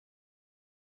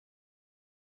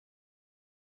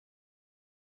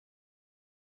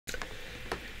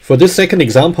For this second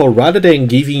example, rather than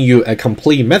giving you a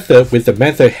complete method with the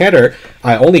method header,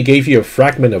 I only gave you a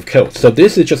fragment of code. So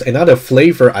this is just another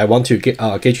flavor I want to get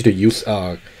you to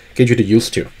use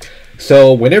to.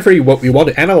 So whenever we want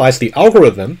to analyze the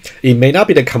algorithm, it may not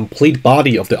be the complete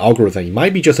body of the algorithm. It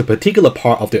might be just a particular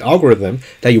part of the algorithm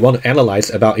that you want to analyze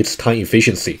about its time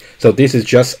efficiency. So this is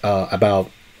just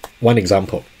about one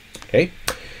example. Okay.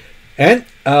 And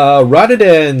rather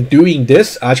than doing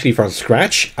this actually from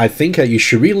scratch, I think you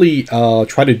should really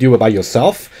try to do it by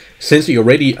yourself, since you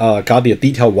already got the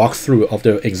detailed walkthrough of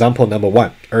the example number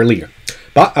 1 earlier.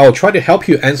 But I'll try to help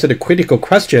you answer the critical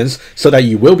questions so that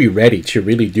you will be ready to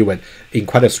really do it in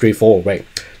quite a straightforward way.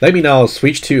 Let me now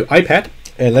switch to iPad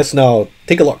and let's now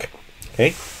take a look.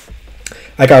 Okay.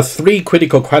 I got 3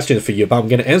 critical questions for you, but I'm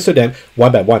going to answer them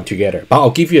one by one together. But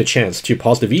I'll give you a chance to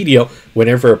pause the video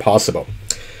whenever possible.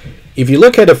 If you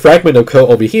look at the fragment of code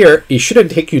over here, it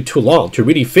shouldn't take you too long to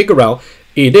really figure out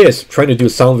it is trying to do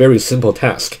some very simple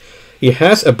task. It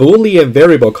has a Boolean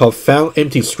variable called found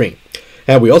empty string.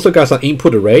 And we also got some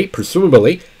input array,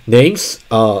 presumably names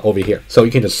over here. So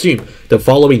you can assume the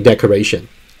following declaration.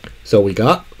 So we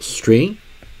got string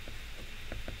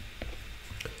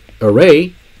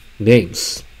array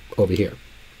names over here.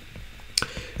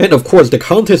 And of course, the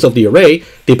contents of the array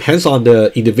depends on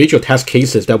the individual test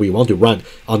cases that we want to run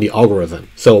on the algorithm.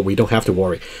 So we don't have to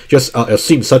worry. Just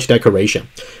assume such declaration.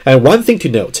 And one thing to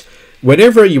note,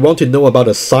 whenever you want to know about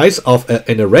the size of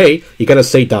an array, you got to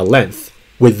say .length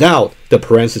without the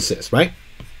parentheses, right?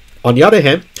 On the other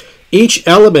hand, each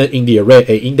element in the array,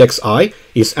 a index I,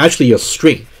 is actually a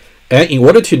string. And in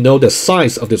order to know the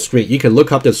size of the string, you can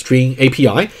look up the string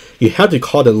API. You have to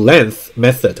call the length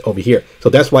method over here. So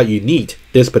that's why you need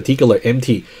this particular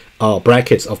empty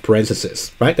brackets of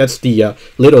parentheses, right? That's the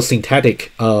little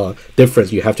syntactic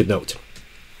difference you have to note.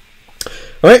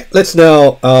 All right, let's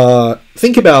now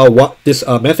think about what this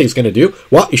method is going to do.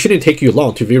 Well, it shouldn't take you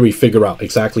long to really figure out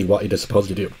exactly what it is supposed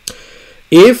to do.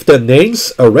 If the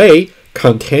names array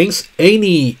contains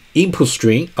any input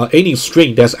string, any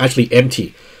string that's actually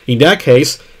empty, in that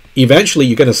case, eventually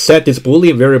you're going to set this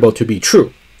Boolean variable to be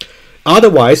true.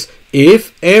 Otherwise,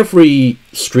 if every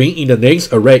string in the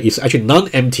names array is actually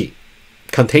non-empty,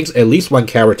 contains at least 1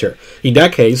 character, in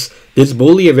that case, this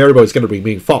Boolean variable is going to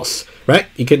remain false, right?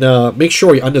 You can make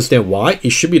sure you understand why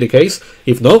it should be the case.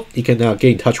 If not, you can get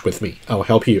in touch with me. I'll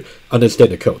help you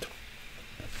understand the code.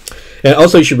 And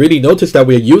also, you should really notice that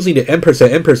we're using the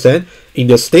ampersand in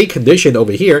the state condition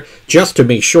over here just to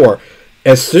make sure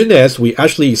as soon as we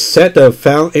actually set the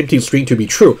found empty string to be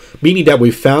true, meaning that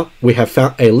we have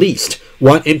found at least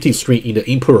 1 empty string in the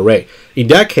input array. In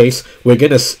that case, we're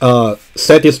going to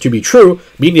set this to be true,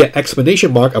 meaning the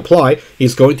exclamation mark applied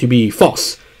is going to be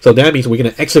false. So that means we're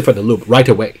going to exit from the loop right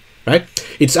away, right?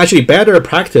 It's actually better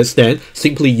practice than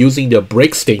simply using the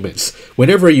break statements.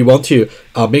 Whenever you want to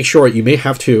make sure you may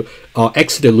have to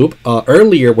exit the loop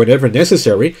earlier whenever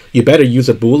necessary, you better use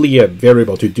a Boolean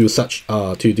variable to do such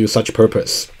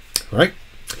purpose. All right.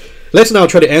 Let's now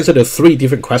try to answer the 3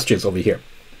 different questions over here.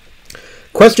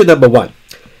 Question number 1.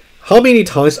 How many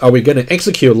times are we going to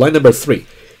execute line number 3,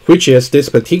 which is this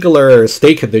particular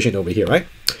state condition over here, right?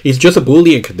 It's just a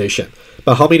Boolean condition,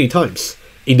 but how many times?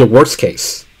 In the worst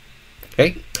case,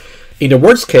 okay? In the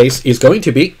worst case, it's going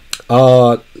to be,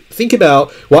 think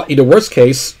about what in the worst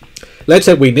case, let's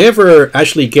say we never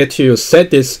actually get to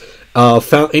set this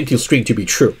found empty string to be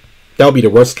true. That will be the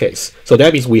worst case. So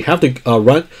that means we have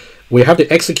to we have to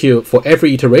execute for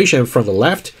every iteration from the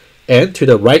left end to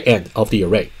the right end of the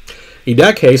array. In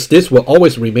that case, this will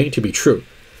always remain to be true.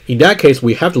 In that case,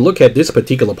 we have to look at this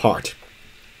particular part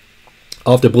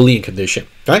of the Boolean condition.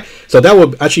 Okay? So that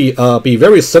will actually be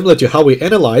very similar to how we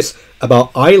analyze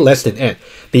about I less than n.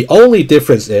 The only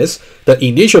difference is the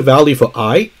initial value for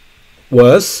I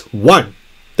was 1,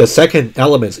 the second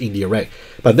element in the array.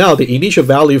 But now the initial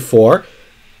value for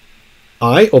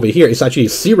I over here is actually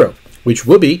 0, which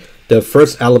would be the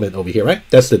first element over here, right?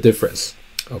 That's the difference.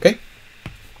 Okay?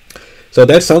 So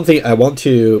that's something I want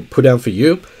to put down for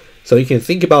you. So you can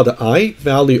think about the I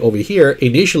value over here.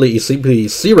 Initially, is simply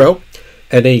 0,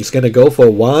 and then it's going to go for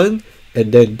 1,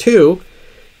 and then 2,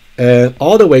 and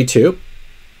all the way to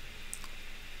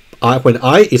when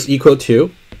I is equal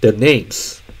to the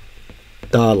names,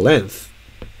 the length,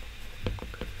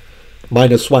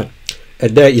 minus 1.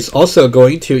 And then it's also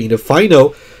going to, in the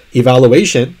final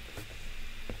evaluation,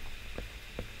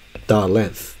 the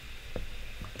length.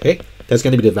 Okay, that's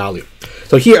going to be the value.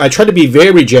 So here I try to be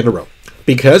very general,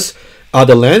 because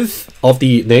the length of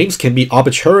the names can be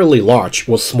arbitrarily large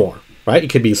or small. right? It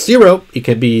can be 0, it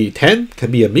can be 10, it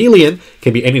can be a million, it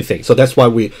can be anything. So that's why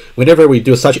whenever we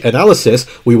do such analysis,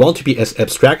 we want to be as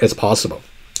abstract as possible.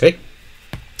 Okay.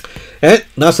 And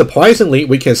not surprisingly,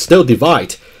 we can still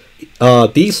divide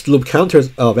these loop counters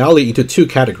value into two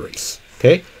categories.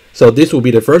 Okay, so this will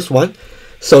be the first one.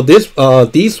 So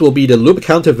these will be the loop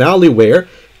counter value where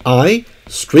I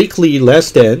strictly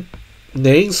less than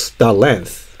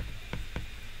names.length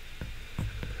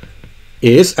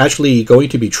is actually going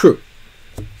to be true.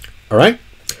 All right.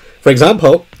 For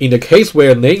example, in the case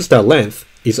where names.length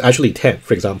is actually 10,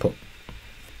 for example,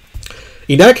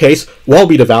 in that case, what will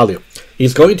be the value?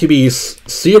 It's going to be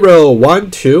 0,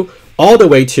 1, 2, all the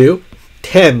way to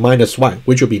 10 minus 1,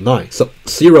 which will be 9. So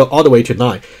 0 all the way to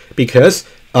 9, because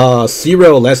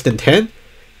 0 less than 10,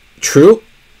 true,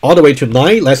 all the way to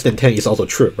 9 less than 10 is also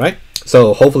true, right?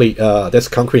 So hopefully that's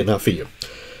concrete enough for you.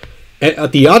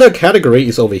 And the other category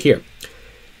is over here.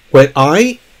 When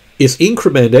I is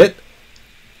incremented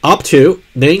up to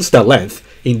names.length,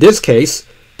 in this case,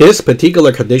 this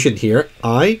particular condition here,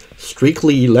 I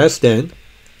strictly less than,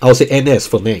 I'll say ns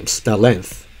for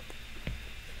names.length,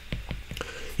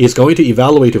 is going to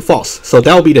evaluate to false. So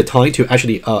that will be the time to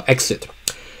actually exit.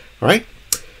 All right.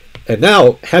 And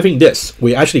now having this,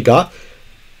 we actually got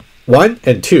 1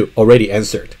 and 2 already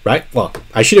answered, right? Well,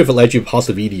 I should have let you pause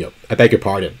the video. I beg your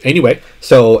pardon. Anyway,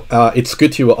 so it's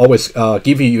good to always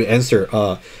give you your answer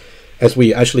as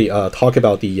we actually talk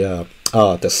about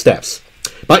the steps.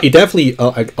 But you definitely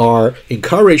are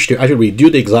encouraged to actually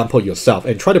redo the example yourself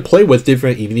and try to play with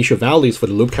different initial values for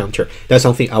the loop counter. That's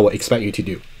something I will expect you to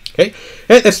do. Okay,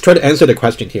 and let's try to answer the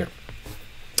question here.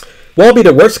 What will be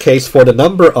the worst case for the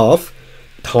number of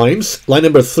times line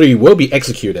number 3 will be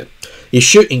executed? It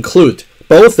should include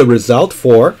both the result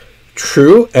for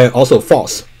true and also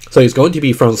false. So it's going to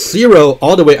be from 0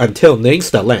 all the way until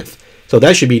names.length. So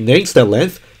that should be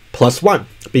names.length plus 1,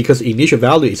 because the initial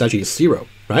value is actually 0,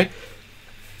 right?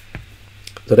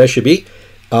 So that should be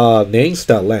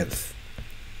names.length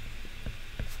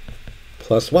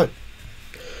plus 1.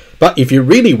 But if you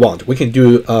really want, we can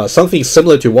do something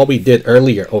similar to what we did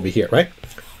earlier over here, right?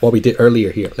 What we did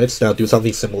earlier here. Let's now do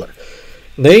something similar.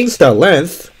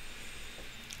 Names.length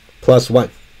plus 1.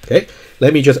 Okay,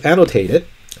 let me just annotate it.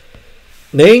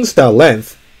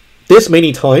 Names.length this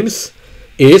many times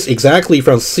is exactly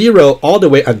from 0 all the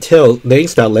way until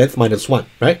names.length minus 1,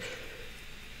 right?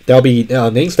 That'll be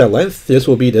names.length. This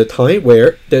will be the time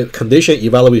where the condition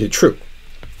evaluated true.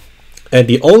 And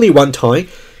the only one time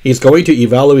is going to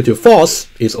evaluate to false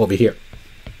is over here.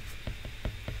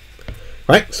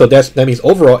 Right? So that means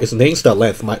overall is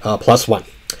names.length plus 1.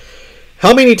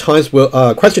 How many times will,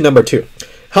 question number 2,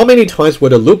 how many times will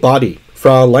the loop body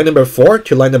from line number 4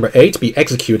 to line number 8 be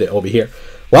executed over here?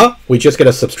 Well, we just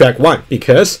gotta subtract 1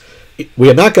 because we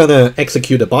are not gonna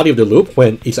execute the body of the loop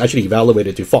when it's actually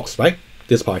evaluated to false, right?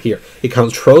 This part here, it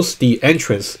controls the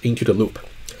entrance into the loop.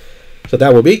 So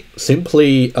that will be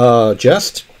simply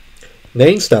just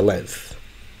names.length.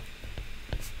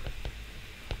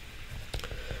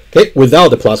 Okay, without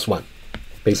the plus 1,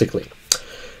 basically.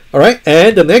 All right,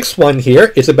 and the next one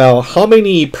here is about how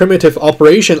many primitive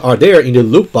operations are there in the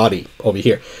loop body over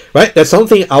here, right? That's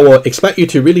something I will expect you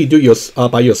to really do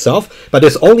by yourself, but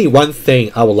there's only one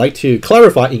thing I would like to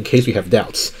clarify in case you have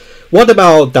doubts. What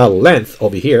about the length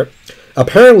over here?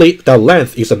 Apparently, the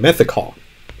length is a method call,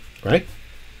 right?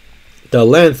 The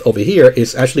length over here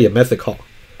is actually a method call.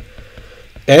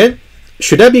 And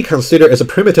should that be considered as a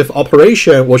primitive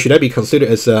operation, or should that be considered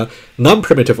as a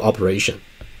non-primitive operation?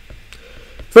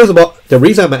 First of all, the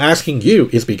reason I'm asking you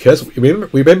is because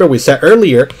remember we said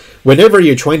earlier, whenever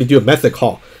you're trying to do a method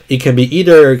call, it can be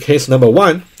either case number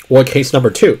 1 or case number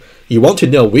 2. You want to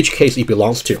know which case it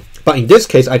belongs to. But in this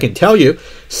case, I can tell you,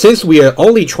 since we are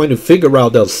only trying to figure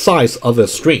out the size of the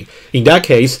string, in that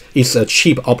case, it's a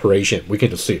cheap operation, we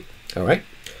can assume. All right.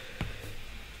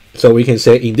 So we can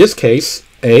say in this case,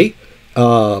 a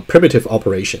primitive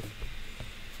operation.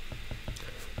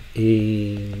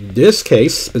 In this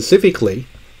case, specifically,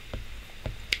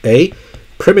 a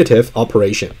primitive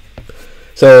operation.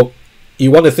 So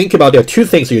you want to think about there are two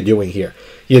things you're doing here.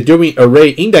 You're doing array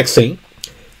indexing,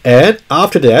 and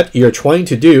after that, you're trying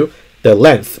to do the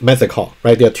length method call,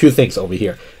 right? There are two things over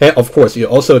here. And of course, you're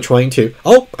also trying to,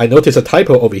 oh, I noticed a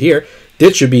typo over here.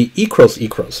 This should be equals,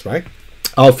 right?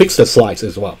 I'll fix the slides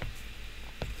as well.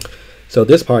 So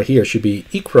this part here should be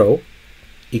equal,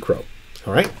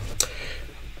 all right?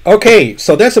 Okay,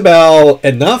 so that's about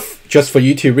enough just for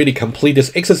you to really complete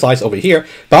this exercise over here.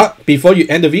 But before you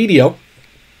end the video,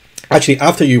 actually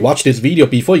after you watch this video,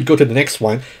 before you go to the next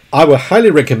one, I would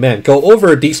highly recommend go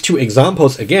over these two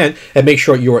examples again and make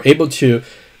sure you are able to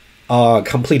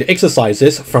complete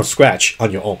exercises from scratch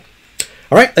on your own.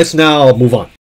 All right, let's now move on.